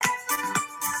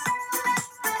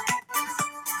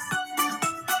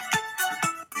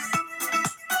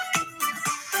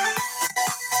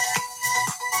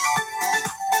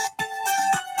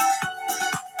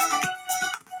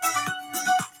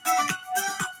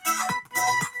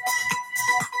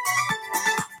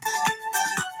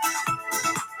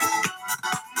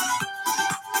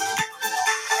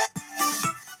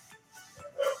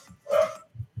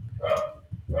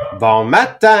Bon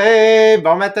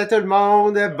matin tout le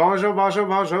monde,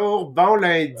 bonjour, bon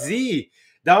lundi.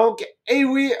 Donc, et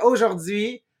oui,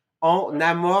 aujourd'hui, on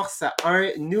amorce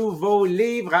un nouveau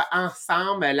livre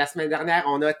ensemble. La semaine dernière,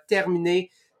 on a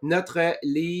terminé notre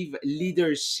livre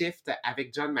Leadership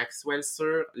avec John Maxwell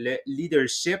sur le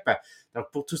leadership.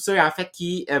 Donc, pour tous ceux, en fait,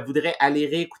 qui voudraient aller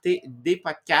réécouter des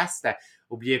podcasts,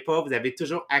 n'oubliez pas, vous avez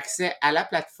toujours accès à la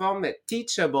plateforme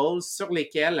Teachable sur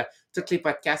lesquelles tous les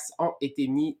podcasts ont été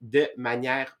mis de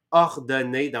manière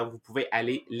ordonnée. Donc, vous pouvez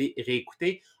aller les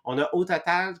réécouter. On a au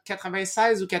total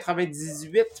 96 ou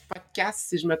 98 podcasts,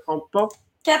 si je ne me trompe pas.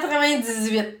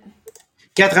 98.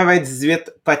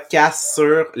 98 podcasts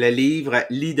sur le livre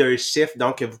Leadership,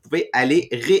 donc vous pouvez aller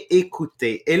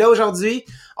réécouter. Et là, aujourd'hui,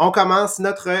 on commence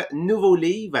notre nouveau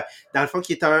livre, dans le fond,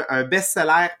 qui est un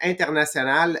best-seller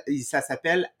international. Ça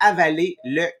s'appelle « Avaler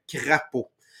le crapaud ».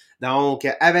 Donc,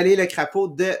 Avaler le crapaud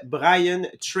de Brian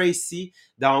Tracy.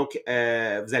 Donc,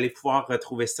 vous allez pouvoir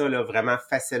retrouver ça là, vraiment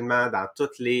facilement dans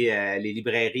toutes les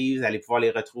librairies. Vous allez pouvoir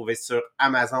les retrouver sur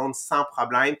Amazon sans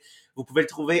problème. Vous pouvez le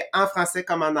trouver en français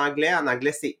comme en anglais. En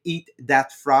anglais, c'est Eat That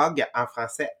Frog. En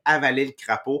français, Avaler le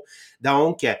crapaud.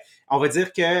 Donc, on va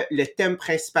dire que le thème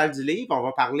principal du livre, on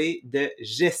va parler de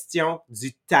gestion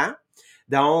du temps.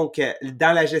 Donc,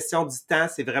 dans la gestion du temps,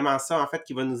 c'est vraiment ça, en fait,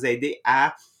 qui va nous aider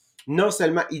à non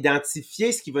seulement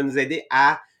identifier ce qui va nous aider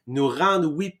à nous rendre,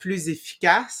 oui, plus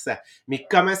efficaces, mais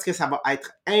comment est-ce que ça va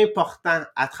être important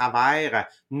à travers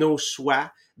nos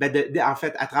choix, en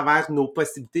fait, à travers nos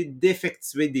possibilités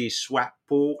d'effectuer des choix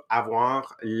pour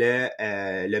avoir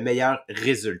le meilleur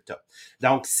résultat.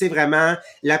 Donc, c'est vraiment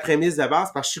la prémisse de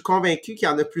base, parce que je suis convaincu qu'il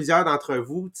y en a plusieurs d'entre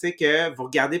vous, tu sais, que vous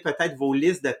regardez peut-être vos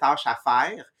listes de tâches à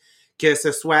faire, que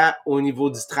ce soit au niveau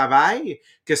du travail,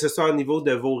 que ce soit au niveau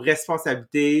de vos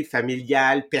responsabilités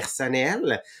familiales,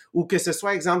 personnelles, ou que ce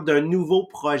soit, exemple, d'un nouveau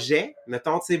projet.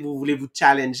 Mettons, tu sais, vous voulez vous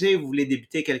challenger, vous voulez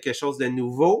débuter quelque chose de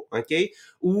nouveau, OK?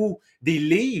 Ou des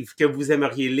livres que vous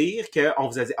aimeriez lire, qu'on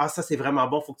vous a dit « Ah, ça, c'est vraiment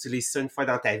bon, faut que tu lises ça une fois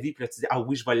dans ta vie. » Puis là, tu dis « Ah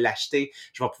oui, je vais l'acheter,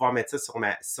 je vais pouvoir mettre ça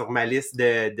sur ma liste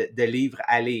de livres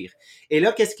à lire. » Et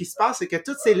là, qu'est-ce qui se passe? C'est que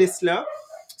toutes ces listes-là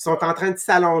sont en train de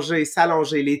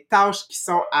s'allonger. Les tâches qui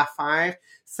sont à faire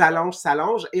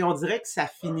s'allongent, et on dirait que ça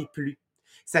finit plus.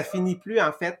 Ça finit plus,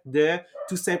 en fait, de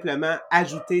tout simplement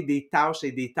ajouter des tâches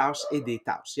et des tâches et des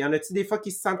tâches. Il y en a-tu des fois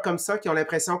qui se sentent comme ça, qui ont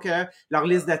l'impression que leur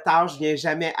liste de tâches vient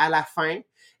jamais à la fin?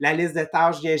 La liste de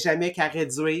tâches vient jamais qu'à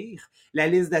réduire. La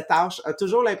liste de tâches a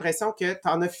toujours l'impression que tu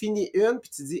en as fini une,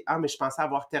 puis tu dis « Ah, mais je pensais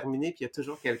avoir terminé », puis il y a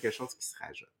toujours quelque chose qui se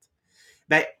rajoute.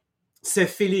 Ben, ce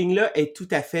feeling-là est tout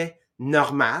à fait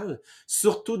normal,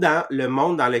 surtout dans le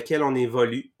monde dans lequel on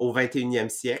évolue au 21e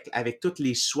siècle, avec tous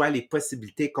les choix, les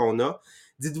possibilités qu'on a.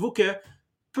 Dites-vous que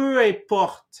peu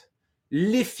importe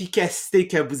l'efficacité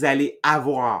que vous allez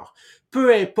avoir,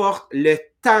 peu importe le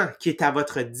temps qui est à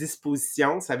votre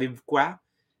disposition, savez-vous quoi?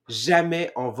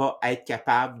 Jamais on va être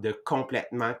capable de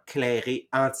complètement clairer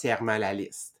entièrement la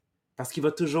liste. Parce qu'il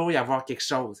va toujours y avoir quelque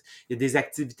chose. Il y a des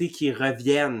activités qui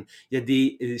reviennent. Il y a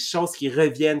des choses qui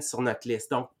reviennent sur notre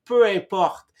liste. Donc, peu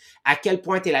importe à quel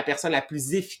point tu es la personne la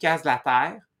plus efficace de la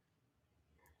Terre,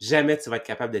 jamais tu vas être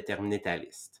capable de terminer ta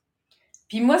liste.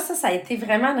 Puis moi, ça a été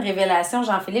vraiment une révélation,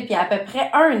 Jean-Philippe, il y a à peu près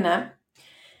 1 an.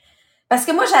 Parce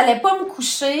que moi, j'allais pas me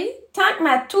coucher tant que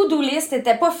ma to-do list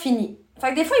n'était pas finie.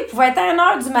 Fait que des fois, il pouvait être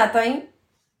 1h du matin,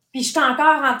 puis j'étais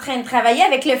encore en train de travailler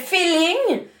avec le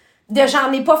feeling de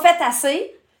j'en ai pas fait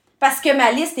assez parce que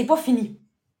ma liste n'est pas finie.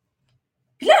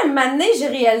 Puis là, un moment donné, j'ai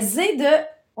réalisé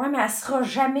ouais, mais elle sera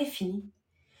jamais finie.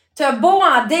 T'as beau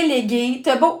en déléguer,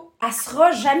 elle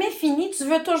sera jamais finie. Tu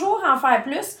veux toujours en faire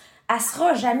plus, elle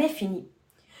sera jamais finie.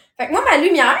 Fait que moi, ma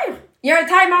lumière, il y a un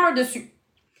timer dessus.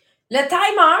 Le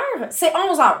timer, c'est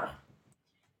 11 heures.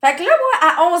 Fait que là, moi,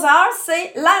 à 11 heures,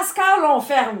 c'est la scale, on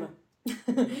ferme.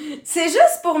 C'est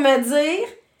juste pour me dire,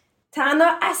 t'en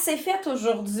as assez fait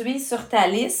aujourd'hui sur ta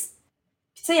liste.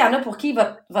 Puis tu sais, il y en a pour qui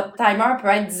votre timer peut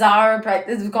être 10 heures,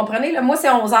 vous comprenez? Là, moi, c'est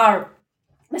 11 heures.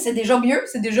 Mais c'est déjà mieux,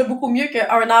 c'est déjà beaucoup mieux que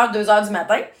 1 heure, 2 heures du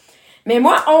matin. Mais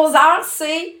moi, 11 heures,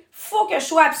 faut que je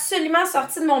sois absolument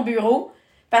sortie de mon bureau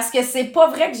parce que c'est pas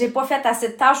vrai que j'ai pas fait assez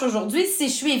de tâches aujourd'hui si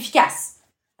je suis efficace.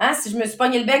 Hein? Si je me suis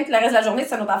pogné le beigne le reste de la journée,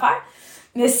 c'est une autre affaire.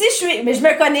 Mais mais je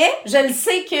me connais, je le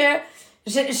sais que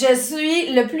je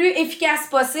suis le plus efficace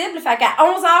possible. Fait qu'à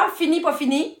 11 heures, fini, pas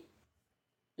fini,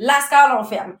 la scale, on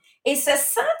ferme. Et ce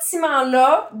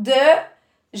sentiment-là de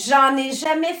j'en ai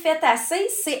jamais fait assez,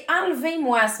 c'est enlevé,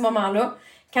 moi, à ce moment-là,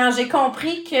 quand j'ai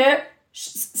compris que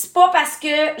c'est pas parce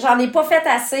que j'en ai pas fait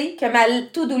assez que ma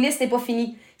to-do list n'est pas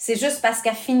finie. C'est juste parce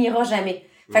qu'elle finira jamais.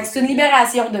 Fait que c'est une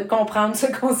libération de comprendre ce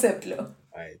concept-là.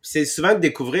 Ouais. Puis c'est souvent de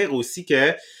découvrir aussi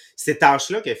que ces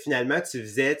tâches-là que finalement tu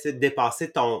faisais, tu sais,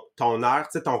 dépasser ton heure,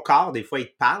 tu sais, ton corps, des fois, il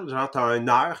te parle, genre, t'as une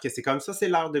heure, que c'est comme ça, c'est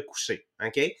l'heure de coucher,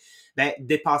 OK? Ben,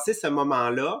 dépasser ce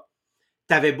moment-là,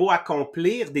 t'avais beau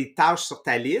accomplir des tâches sur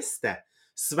ta liste,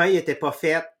 souvent, ils n'étaient pas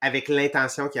faites avec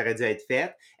l'intention qui aurait dû être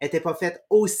faite, n'étaient pas faites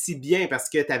aussi bien parce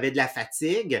que tu avais de la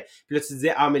fatigue, puis là, tu te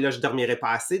disais, ah, mais là, je dormirai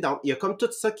pas assez. Donc, il y a comme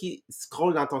tout ça qui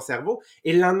scrolle dans ton cerveau.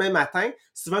 Et le lendemain matin,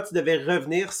 souvent, tu devais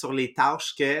revenir sur les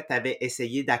tâches que tu avais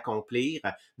essayé d'accomplir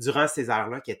durant ces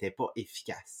heures-là qui n'étaient pas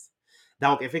efficaces.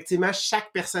 Donc, effectivement,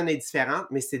 chaque personne est différente,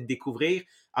 mais c'est de découvrir,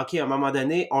 OK, à un moment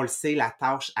donné, on le sait, la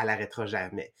tâche, elle n'arrêtera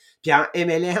jamais. Puis en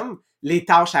MLM, les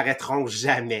tâches arrêteront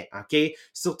jamais, OK?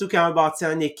 Surtout quand on bâtit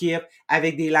une équipe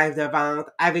avec des lives de vente,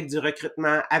 avec du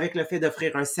recrutement, avec le fait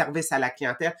d'offrir un service à la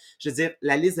clientèle. Je veux dire,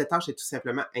 la liste de tâches est tout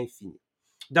simplement infinie.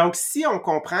 Donc, si on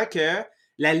comprend que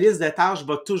la liste de tâches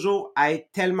va toujours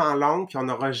être tellement longue qu'on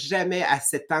n'aura jamais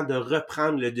assez de temps de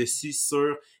reprendre le dessus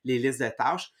sur les listes de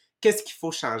tâches, qu'est-ce qu'il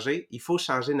faut changer? Il faut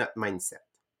changer notre mindset.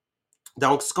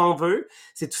 Donc, ce qu'on veut,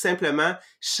 c'est tout simplement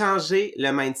changer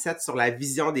le mindset sur la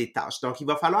vision des tâches. Donc, il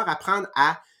va falloir apprendre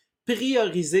à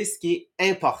prioriser ce qui est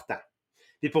important.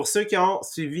 Et pour ceux qui ont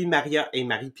suivi Maria et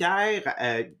Marie-Pierre,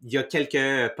 il y a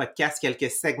quelques podcasts, quelques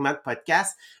segments de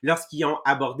podcasts, lorsqu'ils ont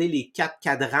abordé les 4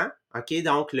 cadrans, OK?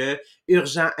 Donc, le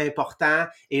urgent important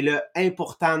et le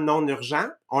important non urgent.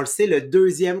 On le sait, le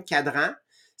deuxième cadran,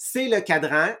 c'est le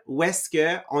cadran où est-ce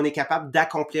qu'on est capable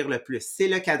d'accomplir le plus. C'est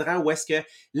le cadran où est-ce que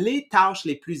les tâches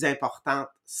les plus importantes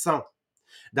sont.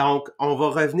 Donc, on va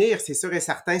revenir, c'est sûr et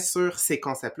certain, sur ces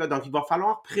concepts-là. Donc, il va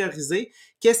falloir prioriser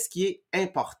qu'est-ce qui est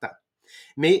important.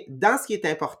 Mais dans ce qui est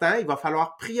important, il va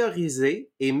falloir prioriser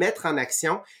et mettre en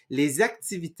action les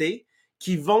activités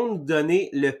qui vont nous donner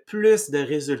le plus de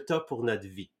résultats pour notre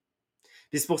vie.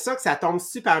 Puis c'est pour ça que ça tombe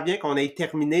super bien qu'on ait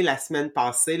terminé la semaine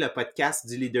passée le podcast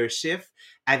du leadership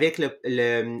avec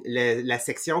la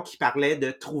section qui parlait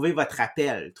de trouver votre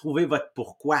appel, trouver votre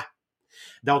pourquoi.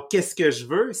 Donc, qu'est-ce que je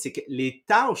veux? C'est que les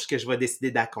tâches que je vais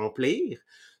décider d'accomplir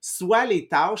soient les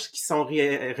tâches qui sont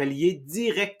reliées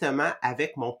directement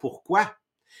avec mon pourquoi.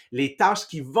 Les tâches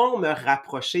qui vont me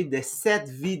rapprocher de cette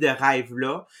vie de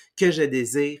rêve-là que je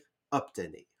désire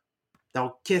obtenir.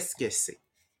 Donc, qu'est-ce que c'est?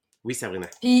 Oui, Sabrina.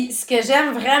 Puis ce que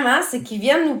j'aime vraiment, c'est qu'ils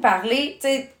viennent nous parler, tu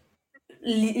sais,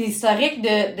 l'historique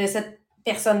de cette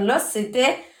personne-là,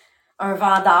 c'était un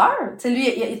vendeur. Tu sais, lui,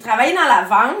 il travaillait dans la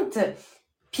vente,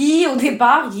 puis au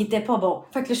départ, il était pas bon.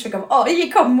 Fait que là, je fais comme, oh, il est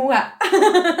comme moi.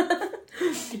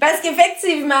 Parce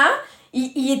qu'effectivement,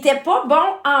 il était pas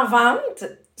bon en vente,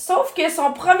 sauf que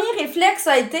son premier réflexe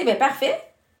a été, ben parfait,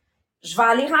 je vais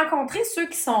aller rencontrer ceux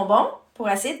qui sont bons pour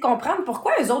essayer de comprendre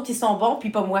pourquoi eux autres, ils sont bons puis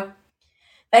pas moi.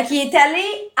 Fait qu'il est allé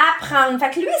apprendre. Fait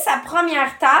que lui, sa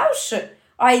première tâche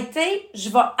a été, je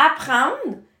vais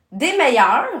apprendre des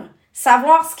meilleurs,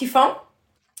 savoir ce qu'ils font.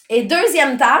 Et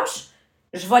deuxième tâche,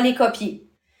 je vais les copier.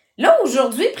 Là,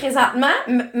 aujourd'hui, présentement,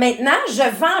 maintenant, je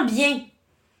vends bien.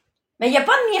 Mais il n'y a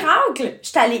pas de miracle. Je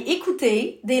suis allée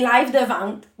écouter des lives de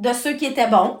vente de ceux qui étaient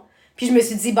bons. Puis je me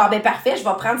suis dit, bon, ben parfait, je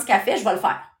vais prendre ce café, je vais le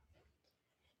faire.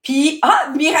 Puis,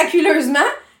 miraculeusement,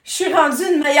 je suis rendue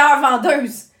une meilleure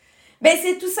vendeuse. Ben,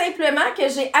 c'est tout simplement que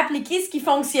j'ai appliqué ce qui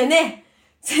fonctionnait.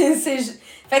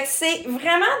 Fait que c'est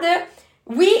vraiment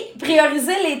de, oui,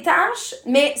 prioriser les tâches,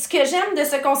 mais ce que j'aime de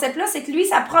ce concept-là, c'est que lui,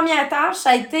 sa première tâche, ça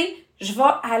a été, je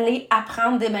vais aller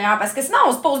apprendre des meilleurs. Parce que sinon,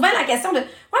 on se pose bien la question de,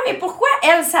 ouais, mais pourquoi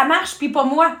elle, ça marche, puis pas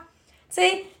moi? Tu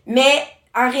sais, mais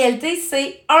en réalité,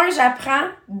 c'est, 1, j'apprends,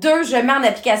 2, je mets en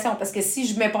application. Parce que si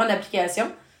je mets pas en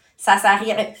application, ça sert à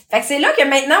rien. Fait que c'est là que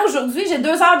maintenant, aujourd'hui, j'ai 2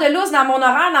 heures de lousse dans mon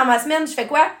horaire, dans ma semaine. Je fais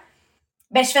quoi?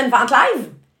 Ben, je fais une vente live.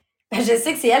 Ben, je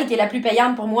sais que c'est elle qui est la plus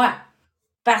payante pour moi.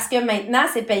 Parce que maintenant,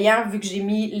 c'est payant vu que j'ai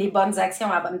mis les bonnes actions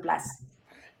à la bonne place.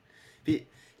 Puis,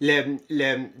 tu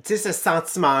sais, ce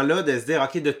sentiment-là de se dire,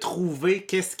 OK, de trouver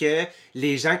qu'est-ce que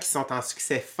les gens qui sont en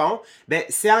succès font, ben,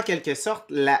 c'est en quelque sorte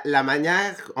la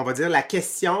manière, on va dire, la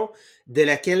question de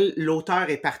laquelle l'auteur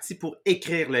est parti pour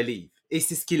écrire le livre. Et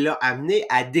c'est ce qui l'a amené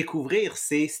à découvrir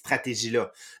ces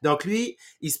stratégies-là. Donc, lui,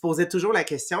 il se posait toujours la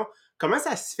question, comment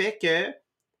ça se fait que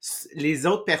les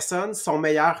autres personnes sont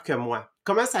meilleures que moi?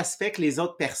 Comment ça se fait que les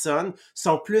autres personnes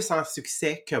sont plus en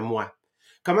succès que moi?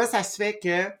 Comment ça se fait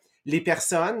que les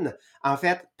personnes, en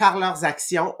fait, par leurs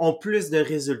actions, ont plus de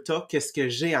résultats que ce que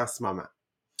j'ai en ce moment?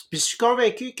 Puis je suis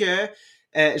convaincu que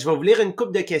je vais vous lire une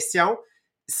couple de questions.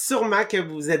 Sûrement que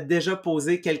vous êtes déjà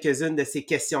posé quelques-unes de ces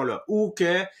questions-là ou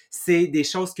que c'est des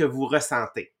choses que vous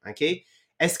ressentez. OK?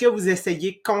 Est-ce que vous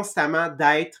essayez constamment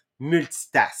d'être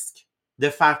multitask, de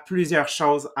faire plusieurs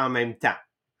choses en même temps?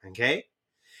 OK?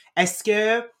 Est-ce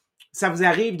que ça vous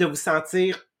arrive de vous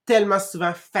sentir tellement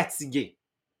souvent fatigué?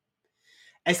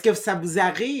 Est-ce que ça vous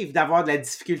arrive d'avoir de la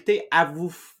difficulté à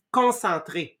vous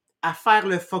concentrer, à faire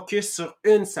le focus sur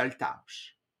une seule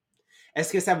tâche?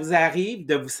 Est-ce que ça vous arrive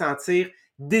de vous sentir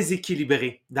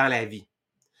déséquilibré dans la vie?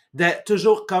 De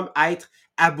toujours comme être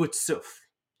à bout de souffle?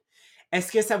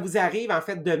 Est-ce que ça vous arrive en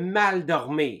fait de mal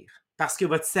dormir parce que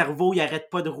votre cerveau n'arrête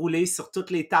pas de rouler sur toutes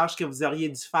les tâches que vous auriez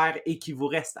dû faire et qui vous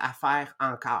restent à faire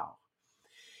encore?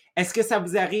 Est-ce que ça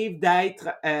vous arrive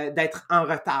d'être en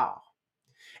retard?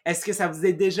 Est-ce que ça vous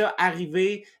est déjà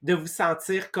arrivé de vous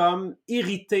sentir comme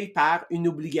irrité par une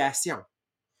obligation?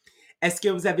 Est-ce que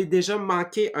vous avez déjà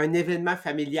manqué un événement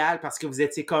familial parce que vous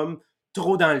étiez comme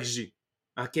trop dans le jus?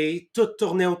 OK? Tout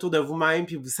tournait autour de vous-même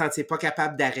puis vous ne vous sentiez pas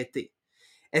capable d'arrêter.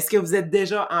 Est-ce que vous êtes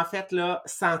déjà, en fait, là,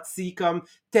 senti comme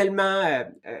tellement,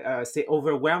 c'est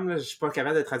overwhelmed, là, je suis pas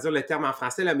capable de traduire le terme en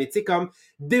français, là, mais tu sais, comme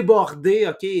débordé,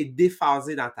 OK, et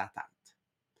déphasé dans ta tête?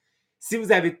 Si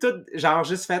vous avez tout, genre,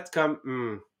 juste fait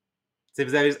comme, si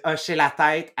vous avez hoché la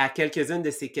tête à quelques-unes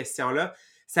de ces questions-là,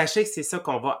 sachez que c'est ça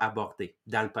qu'on va aborder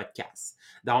dans le podcast.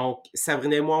 Donc,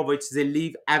 Sabrina et moi, on va utiliser le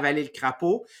livre Avaler le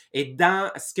crapaud. Et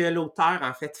dans ce que l'auteur,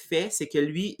 en fait, c'est que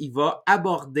lui, il va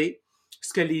aborder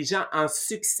ce que les gens en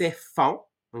succès font,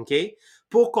 OK,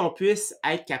 pour qu'on puisse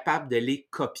être capable de les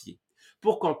copier,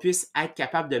 pour qu'on puisse être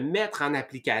capable de mettre en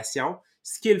application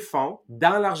ce qu'ils font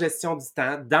dans leur gestion du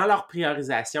temps, dans leur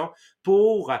priorisation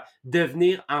pour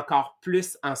devenir encore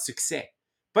plus en succès.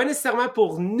 Pas nécessairement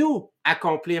pour nous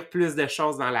accomplir plus de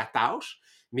choses dans la tâche,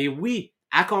 mais oui,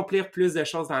 accomplir plus de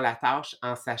choses dans la tâche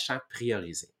en sachant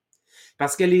prioriser.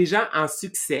 Parce que les gens en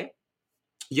succès,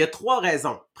 il y a 3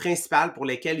 raisons principales pour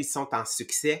lesquelles ils sont en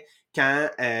succès quand,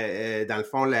 dans le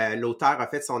fond, l'auteur a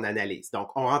fait son analyse. Donc,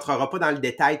 on ne rentrera pas dans le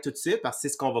détail tout de suite parce que c'est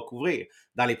ce qu'on va couvrir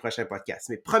dans les prochains podcasts.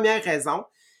 Mais première raison,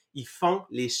 ils font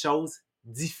les choses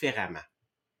différemment.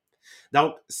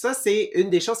 Donc, ça, c'est une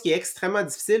des choses qui est extrêmement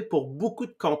difficile pour beaucoup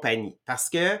de compagnies parce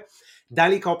que dans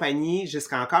les compagnies,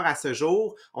 jusqu'à encore à ce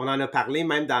jour, on en a parlé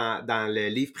même dans le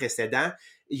livre précédent,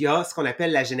 il y a ce qu'on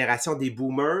appelle la génération des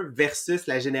boomers versus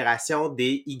la génération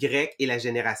des Y et la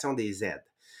génération des Z.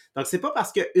 Donc, c'est pas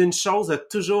parce qu'une chose a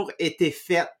toujours été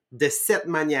faite de cette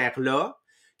manière-là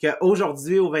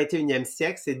qu'aujourd'hui, au 21e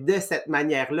siècle, c'est de cette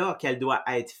manière-là qu'elle doit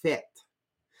être faite.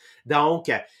 Donc,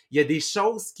 il y a des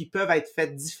choses qui peuvent être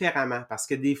faites différemment parce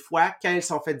que des fois, quand elles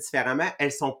sont faites différemment,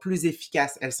 elles sont plus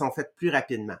efficaces, elles sont faites plus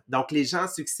rapidement. Donc, les gens en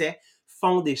succès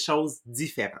font des choses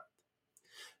différentes.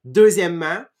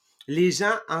 Deuxièmement, les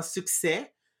gens en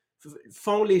succès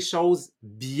font les choses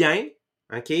bien,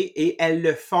 OK? Et elles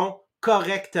le font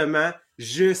correctement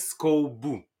jusqu'au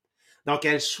bout. Donc,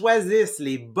 elles choisissent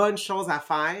les bonnes choses à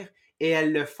faire et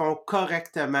elles le font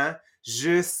correctement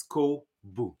jusqu'au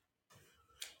bout.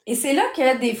 Et c'est là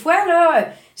que des fois,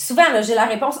 là, souvent, là, j'ai la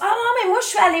réponse. Ah non, mais moi, je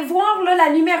suis allée voir là,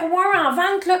 la numéro 1 en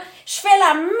vente, là, je fais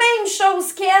la même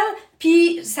chose qu'elle,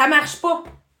 puis ça marche pas.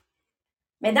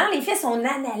 Mais dans les faits, si on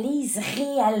analyse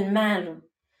réellement, là,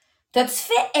 t'as-tu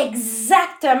fait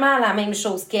exactement la même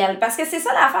chose qu'elle? Parce que c'est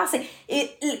ça l'affaire,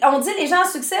 on dit les gens en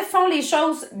succès font les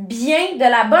choses bien, de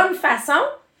la bonne façon,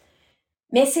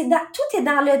 mais tout est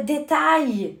dans le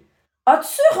détail.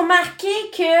 As-tu remarqué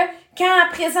que quand elle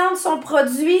présente son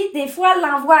produit, des fois elle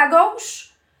l'envoie à gauche,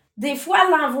 des fois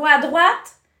elle l'envoie à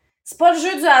droite? C'est pas le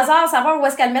jeu du hasard, savoir où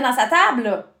est-ce qu'elle le met dans sa table,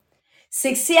 là.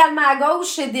 C'est que si elle met à gauche,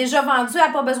 c'est déjà vendu, elle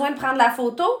n'a pas besoin de prendre la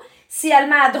photo. Si elle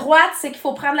met à droite, c'est qu'il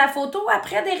faut prendre la photo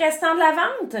après des restants de la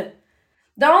vente.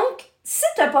 Donc, si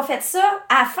tu n'as pas fait ça,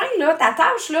 à la fin, là, ta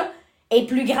tâche là, est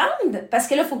plus grande parce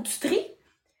que là, il faut que tu tries.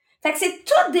 Fait que c'est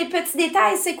tous des petits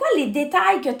détails. C'est quoi les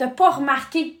détails que tu n'as pas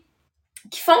remarqués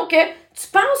qui font que tu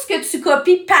penses que tu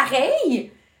copies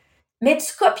pareil, mais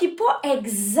tu copies pas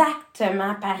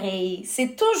exactement pareil.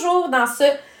 C'est toujours dans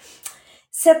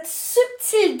cette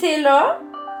subtilité-là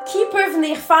qui peut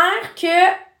venir faire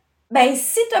que, ben,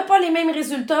 si tu n'as pas les mêmes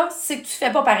résultats, c'est que tu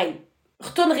fais pas pareil.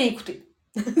 Retourne réécouter.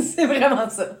 C'est vraiment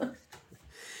ça.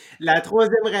 La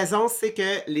troisième raison, c'est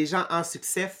que les gens en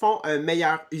succès font un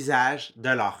meilleur usage de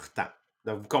leur temps.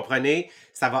 Donc, vous comprenez,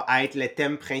 ça va être le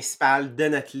thème principal de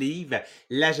notre livre,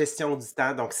 la gestion du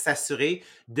temps. Donc, s'assurer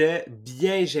de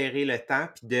bien gérer le temps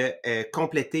puis de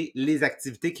compléter les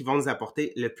activités qui vont nous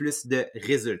apporter le plus de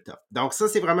résultats. Donc, ça,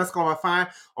 c'est vraiment ce qu'on va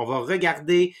faire. On va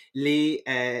regarder les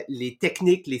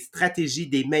techniques, les stratégies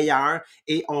des meilleurs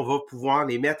et on va pouvoir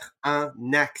les mettre en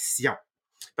action.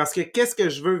 Parce que qu'est-ce que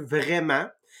je veux vraiment?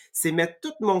 C'est mettre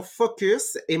tout mon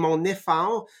focus et mon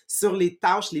effort sur les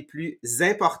tâches les plus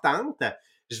importantes.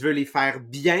 Je veux les faire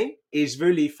bien et je veux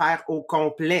les faire au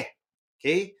complet.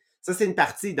 OK? Ça, c'est une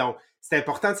partie. Donc, c'est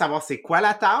important de savoir c'est quoi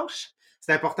la tâche.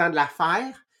 C'est important de la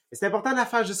faire. Et c'est important de la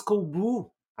faire jusqu'au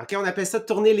bout. OK? On appelle ça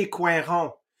tourner les coins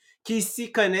ronds. Qui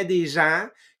ici connaît des gens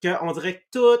qu'on dirait que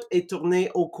tout est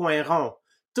tourné au coin rond?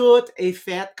 Tout est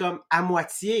fait comme à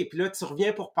moitié. Puis là, tu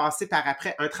reviens pour passer par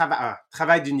après un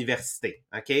travail d'université.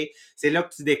 OK? C'est là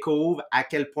que tu découvres à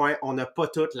quel point on n'a pas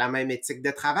toutes la même éthique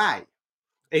de travail.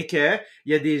 Et que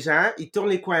il y a des gens, ils tournent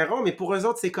les coins ronds, mais pour eux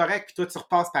autres, c'est correct. Puis toi, tu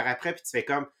repasses par après, puis tu fais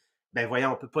comme, ben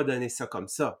voyons, on peut pas donner ça comme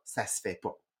ça. Ça se fait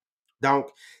pas. Donc,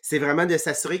 c'est vraiment de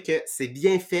s'assurer que c'est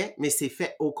bien fait, mais c'est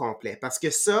fait au complet. Parce que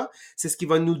ça, c'est ce qui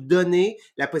va nous donner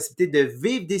la possibilité de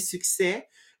vivre des succès,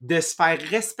 de se faire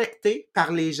respecter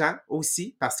par les gens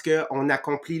aussi, parce qu'on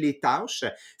accomplit les tâches.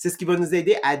 C'est ce qui va nous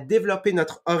aider à développer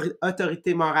notre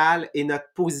autorité morale et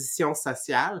notre position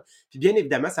sociale. Puis bien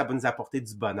évidemment, ça va nous apporter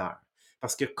du bonheur.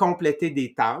 Parce que compléter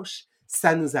des tâches,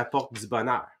 ça nous apporte du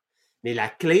bonheur. Mais la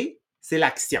clé, c'est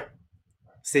l'action.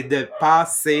 C'est de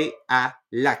passer à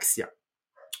l'action.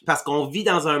 Parce qu'on vit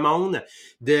dans un monde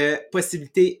de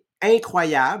possibilités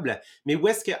incroyables, mais où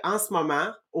est-ce qu'en ce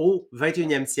moment, au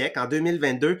 21e siècle, en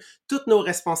 2022, toutes nos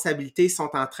responsabilités sont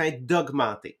en train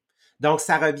d'augmenter. Donc,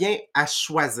 ça revient à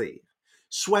choisir.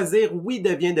 Choisir, oui,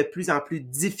 devient de plus en plus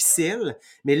difficile,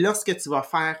 mais lorsque tu vas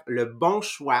faire le bon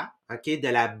choix, OK, de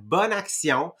la bonne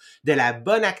action, de la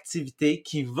bonne activité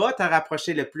qui va te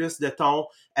rapprocher le plus de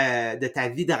de ta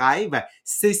vie de rêve,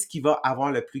 c'est ce qui va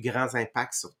avoir le plus grand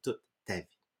impact sur toute ta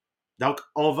vie. Donc,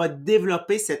 on va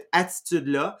développer cette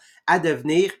attitude-là à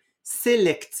devenir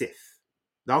sélectif.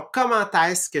 Donc, comment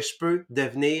est-ce que je peux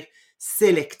devenir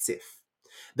sélectif?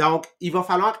 Donc, il va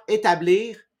falloir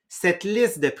établir cette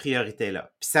liste de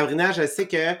priorités-là. Puis Sabrina, je sais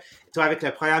que toi, avec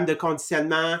le programme de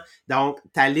conditionnement, donc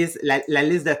ta liste, la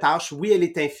liste de tâches, oui, elle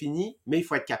est infinie, mais il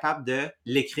faut être capable de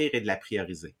l'écrire et de la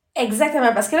prioriser.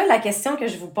 Exactement, parce que là, la question que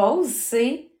je vous pose,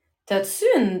 c'est, t'as-tu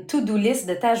une to-do list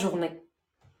de ta journée?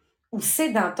 Ou c'est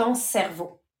dans ton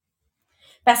cerveau?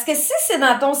 Parce que si c'est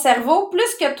dans ton cerveau,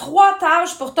 plus que 3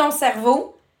 tâches pour ton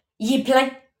cerveau, il est plein.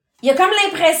 Il y a comme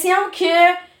l'impression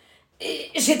que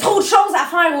j'ai trop de choses à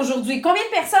faire aujourd'hui. Combien de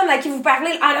personnes à qui vous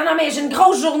parlez? Ah non, mais j'ai une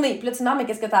grosse journée. Puis là, tu dis, non, mais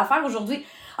qu'est-ce que tu as à faire aujourd'hui?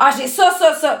 Ah, j'ai ça.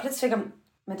 Puis là, tu fais comme,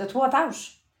 mais t'as 3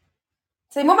 tâches.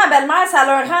 Tu sais, moi, ma belle-mère, ça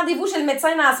a un rendez-vous chez le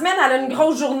médecin dans la semaine, elle a une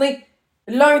grosse journée.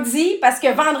 Lundi, parce que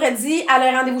vendredi, elle a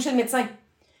un rendez-vous chez le médecin.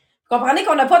 Vous comprenez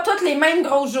qu'on n'a pas toutes les mêmes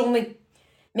grosses journées.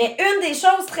 Mais une des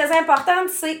choses très importantes,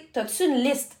 c'est, t'as-tu une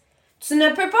liste? Tu ne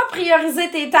peux pas prioriser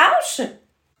tes tâches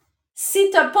si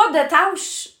t'as pas de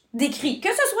tâches décrites. Que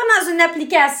ce soit dans une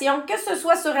application, que ce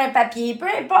soit sur un papier, peu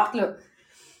importe, là.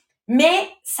 Mais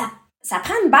ça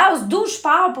prend une base d'où je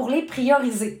pars pour les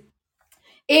prioriser.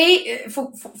 Et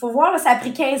faut voir, là, ça a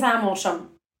pris 15 ans, mon chum.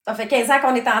 Ça fait 15 ans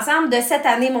qu'on est ensemble. De cette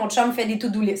année, mon chum fait des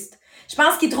to-do list. Je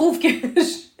pense qu'il trouve que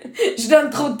je donne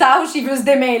trop de tâches, il veut se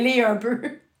démêler un peu.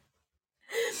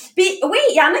 Puis oui,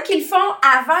 il y en a qui le font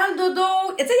avant le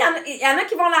dodo. Tu sais, il y en a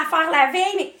qui vont la faire la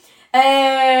veille,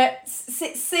 mais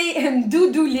c'est une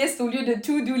do-do list au lieu de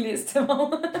to-do list.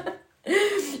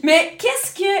 Mais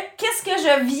qu'est-ce que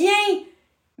je viens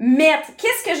mettre?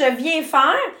 Qu'est-ce que je viens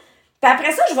faire? Puis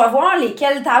après ça, je vais voir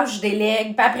lesquelles tâches je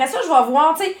délègue. Puis après ça, je vais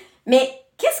voir, tu sais, mais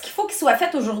qu'est-ce qu'il faut qu'il soit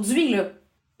fait aujourd'hui, là?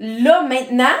 Là,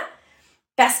 maintenant.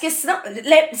 Parce que sinon,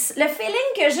 le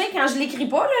feeling que j'ai quand je l'écris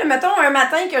pas, là, mettons un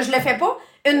matin que je le fais pas,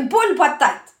 une poule pas de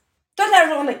tête. Toute la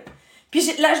journée. Puis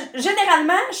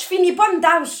généralement, je finis pas une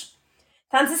tâche.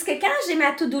 Tandis que quand j'ai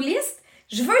ma to-do list,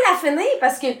 je veux la finir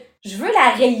parce que je veux la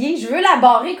rayer, je veux la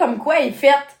barrer comme quoi elle est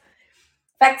faite.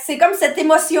 Fait que c'est comme cette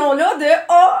émotion-là de «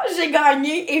 Oh, j'ai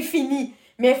gagné et fini ».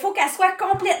 Mais il faut qu'elle soit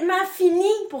complètement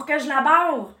finie pour que je la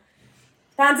barre.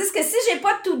 Tandis que si j'ai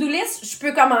pas de to-do list, je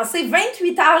peux commencer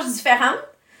 28 tâches différentes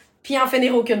puis en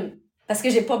finir aucune. Parce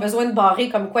que j'ai pas besoin de barrer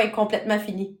comme quoi elle est complètement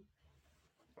finie.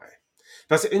 Ouais.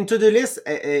 Parce qu'une to-do list,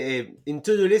 une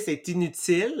to-do list est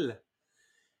inutile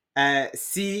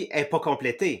si elle n'est pas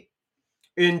complétée.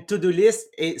 Une to-do list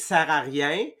ne sert à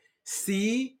rien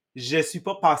si je ne suis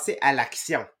pas passé à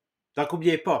l'action. Donc,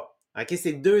 n'oubliez pas, okay?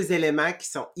 C'est 2 éléments qui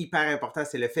sont hyper importants.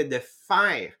 C'est le fait de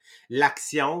faire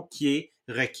l'action qui est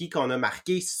requis, qu'on a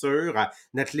marqué sur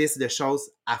notre liste de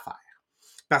choses à faire.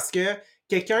 Parce que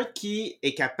quelqu'un qui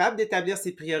est capable d'établir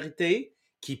ses priorités,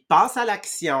 qui passe à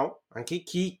l'action, okay,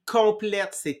 qui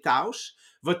complète ses tâches,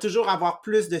 va toujours avoir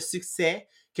plus de succès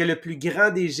que le plus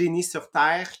grand des génies sur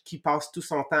Terre qui passe tout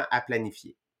son temps à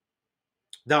planifier.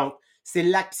 Donc, c'est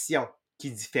l'action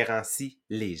qui différencie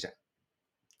les gens.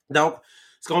 Donc,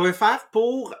 ce qu'on veut faire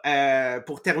pour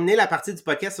terminer la partie du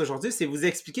podcast aujourd'hui, c'est vous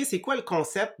expliquer c'est quoi le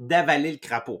concept d'avaler le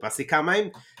crapaud. Parce que c'est quand même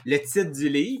le titre du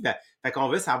livre. Fait qu'on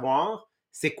veut savoir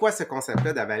c'est quoi ce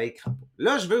concept-là d'avaler le crapaud.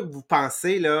 Là, je veux que vous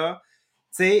pensiez là,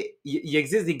 sais, il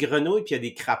existe des grenouilles puis il y a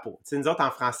des crapauds. Tu sais, nous autres,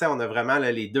 en français, on a vraiment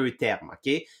là, les deux termes, OK?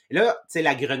 Et là, tu sais,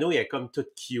 la grenouille, elle est comme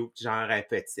toute cute, genre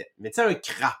petite. Mais tu sais, un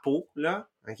crapaud, là,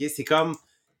 OK, c'est comme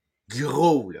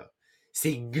gros, là.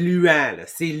 C'est gluant, là.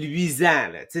 C'est luisant,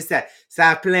 là. Tu sais, ça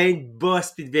a plein de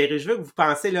bosses puis de verrues. Je veux que vous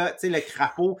pensez, là, tu sais, le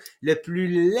crapaud le plus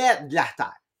laid de la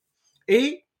Terre.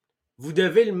 Et vous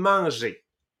devez le manger.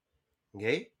 OK?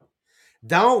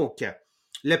 Donc,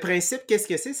 le principe, qu'est-ce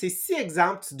que c'est? C'est si,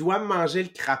 exemple, tu dois manger le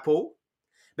crapaud,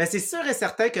 ben c'est sûr et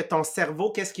certain que ton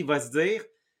cerveau, qu'est-ce qu'il va se dire?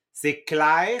 C'est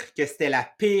clair que c'était la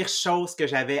pire chose que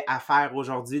j'avais à faire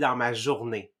aujourd'hui dans ma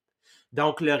journée.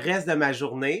 Donc, le reste de ma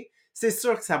journée, c'est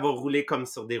sûr que ça va rouler comme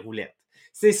sur des roulettes.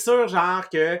 C'est sûr, genre,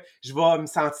 que je vais me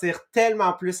sentir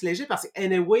tellement plus léger parce que,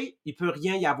 anyway, il peut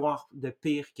rien y avoir de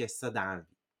pire que ça dans la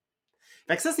vie.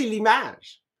 Fait que ça, c'est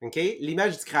l'image, OK?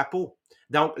 L'image du crapaud.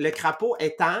 Donc, le crapaud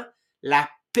étant la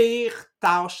pire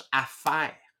tâche à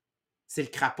faire, c'est le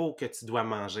crapaud que tu dois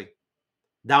manger.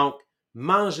 Donc,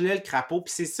 mange-le, le crapaud,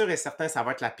 puis c'est sûr et certain, ça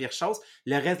va être la pire chose.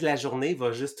 Le reste de la journée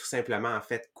va juste tout simplement, en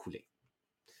fait, couler.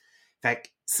 Fait que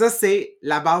ça, c'est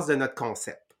la base de notre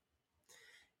concept.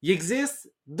 Il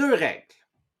existe 2 règles.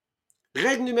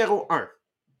 Règle numéro 1.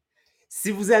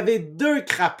 Si vous avez 2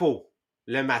 crapauds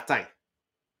le matin,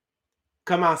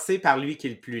 commencez par lui qui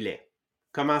est le plus laid.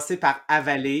 Commencez par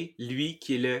avaler lui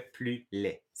qui est le plus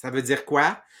laid. Ça veut dire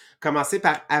quoi? Commencez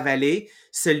par avaler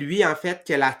celui, en fait,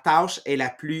 que la tâche est la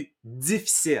plus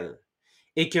difficile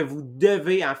et que vous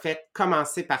devez, en fait,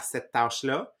 commencer par cette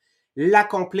tâche-là,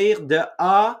 l'accomplir de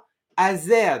A à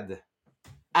Z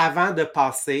avant de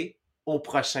passer au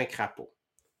prochain crapaud.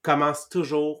 Commence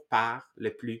toujours par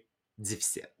le plus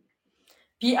difficile.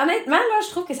 Puis honnêtement, là, je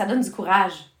trouve que ça donne du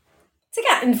courage. Tu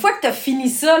sais, une fois que t'as fini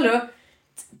ça, là,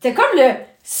 t'es comme le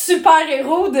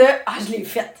super-héros de « Ah, je l'ai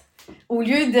fait ». Au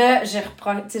lieu de «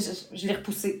 je l'ai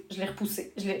repoussé.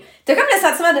 T'as comme le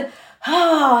sentiment de «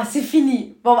 Ah, c'est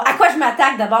fini. Bon, à quoi je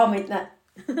m'attaque d'abord maintenant? »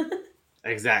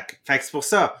 Exact. Fait que c'est pour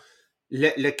ça,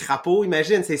 le crapaud,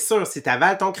 imagine, c'est sûr, si tu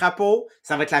avales ton crapaud,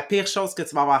 ça va être la pire chose que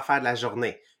tu vas avoir à faire de la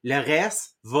journée. Le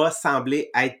reste va sembler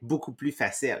être beaucoup plus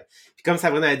facile. Puis comme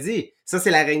Sabrina a dit, ça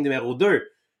c'est la règle numéro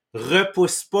 2.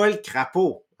 Repousse pas le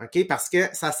crapaud, OK? Parce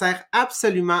que ça sert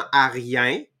absolument à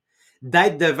rien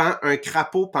d'être devant un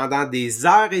crapaud pendant des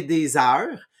heures et des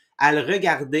heures à le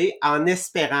regarder en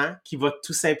espérant qu'il va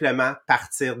tout simplement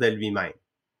partir de lui-même.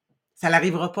 Ça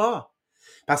n'arrivera pas.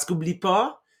 Parce qu'oublie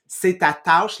pas, c'est ta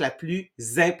tâche la plus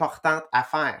importante à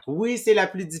faire. Oui, c'est la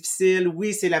plus difficile,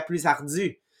 oui, c'est la plus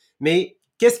ardue. Mais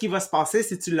qu'est-ce qui va se passer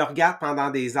si tu le regardes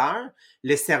pendant des heures?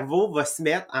 Le cerveau va se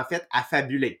mettre, en fait, à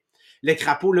fabuler. Le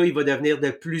crapaud, là, il va devenir de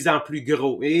plus en plus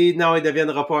gros. Et non, il ne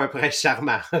deviendra pas un prince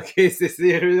charmant. OK? C'est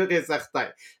sûr et certain.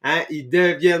 Hein? Il ne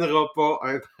deviendra pas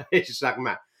un prince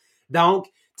charmant. Donc,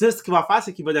 tout ce qu'il va faire,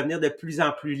 c'est qu'il va devenir de plus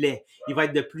en plus laid. Il va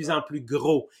être de plus en plus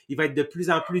gros. Il va être de plus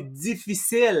en plus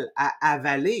difficile à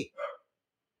avaler.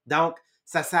 Donc,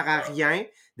 ça ne sert à rien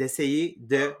d'essayer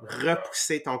de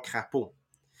repousser ton crapaud.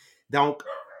 Donc,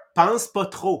 pense pas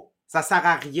trop. Ça ne sert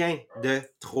à rien de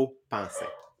trop penser.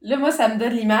 Là, moi, ça me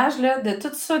donne l'image là, de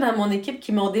tous ceux dans mon équipe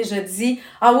qui m'ont déjà dit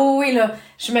 « Ah oui, là,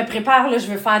 je me prépare, là, je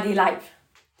veux faire des lives.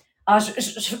 Ah,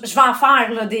 je vais en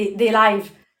faire là, des lives. »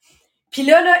 Puis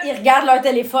là, ils regardent leur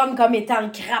téléphone comme étant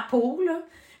le crapaud, là,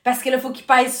 parce que là, il faut qu'ils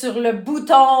pèsent sur le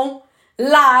bouton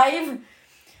live.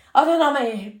 Ah non,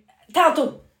 mais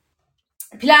tantôt.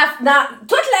 Puis là, dans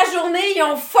toute la journée, ils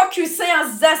ont focusé en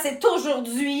se disant « C'est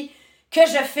aujourd'hui que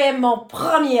je fais mon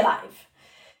premier live. »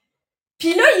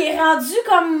 Puis là, il est rendu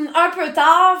comme un peu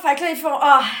tard. Fait que là, ils font «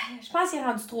 Ah, je pense qu'il est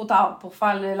rendu trop tard pour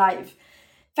faire le live. »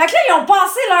 Fait que là, ils ont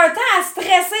passé leur temps à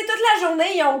stresser toute la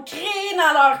journée. Ils ont créé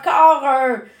dans leur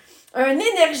corps une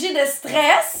énergie de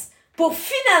stress pour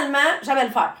finalement jamais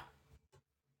le faire.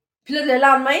 Puis là, le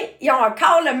lendemain, ils ont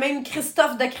encore le même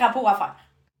Christophe de crapaud à faire.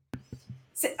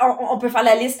 On peut faire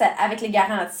la liste avec les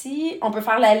garanties, on peut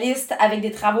faire la liste avec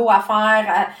des travaux à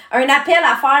faire, un appel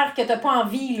à faire que t'as pas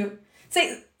envie, là.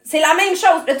 C'est la même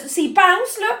chose. Là, tu y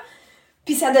penses, là,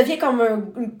 puis ça devient comme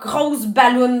une grosse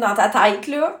balloune dans ta tête,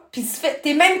 là. Puis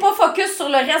t'es même pas focus sur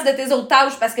le reste de tes autres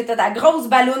tâches parce que t'as ta grosse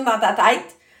balloune dans ta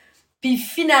tête. Puis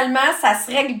finalement, ça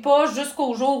se règle pas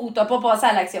jusqu'au jour où t'as pas passé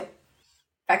à l'action.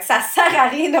 Fait que ça sert à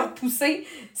rien de repousser,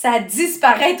 ça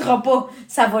disparaîtra pas.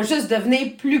 Ça va juste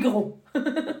devenir plus gros.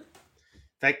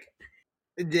 Fait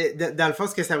que, dans le fond,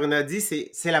 ce que Sabrina a dit,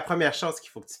 c'est la première chose qu'il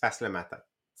faut que tu fasses le matin.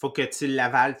 Il faut que tu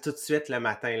l'avales tout de suite le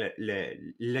matin,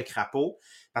 le crapaud.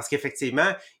 Parce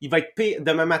qu'effectivement, il va être pire.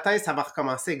 Demain matin, ça va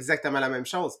recommencer exactement la même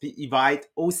chose. Puis il va être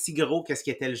aussi gros que ce qui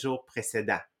était le jour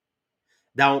précédent.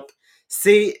 Donc,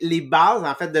 c'est les bases,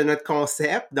 en fait, de notre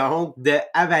concept, donc de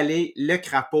avaler le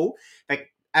crapaud. Fait que,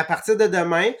 à partir de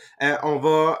demain, on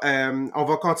va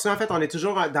continuer. En fait, on est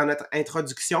toujours dans notre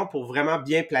introduction pour vraiment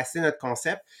bien placer notre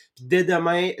concept. Puis dès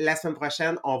demain, la semaine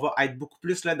prochaine, on va être beaucoup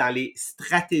plus là dans les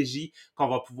stratégies qu'on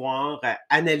va pouvoir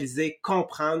analyser,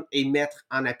 comprendre et mettre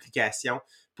en application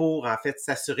pour, en fait,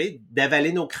 s'assurer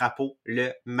d'avaler nos crapauds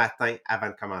le matin avant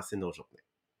de commencer nos journées.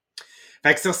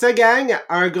 Fait que sur ce, gang,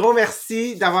 un gros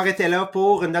merci d'avoir été là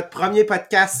pour notre premier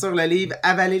podcast sur le livre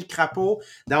Avaler le crapaud.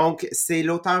 Donc, c'est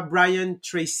l'auteur Brian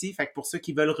Tracy. Fait que pour ceux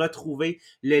qui veulent retrouver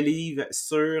le livre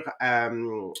sur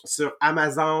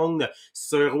Amazon,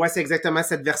 ouais, c'est exactement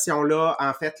cette version-là,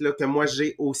 en fait, là, que moi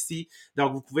j'ai aussi.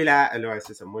 Donc, vous pouvez là,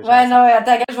 c'est ça, moi j'ai Ouais, non,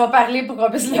 attends, je vais parler pour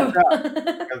qu'on puisse le voir.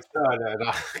 comme ça,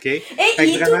 là, OK? Hey, Fait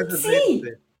il que est vraiment, tout petit!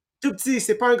 tout petit,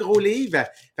 c'est pas un gros livre.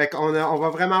 Fait on va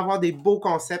vraiment avoir des beaux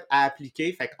concepts à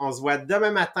appliquer. Fait qu'on se voit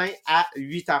demain matin à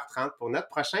 8h30 pour notre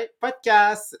prochain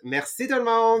podcast. Merci tout le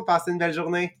monde. Passez une belle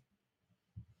journée.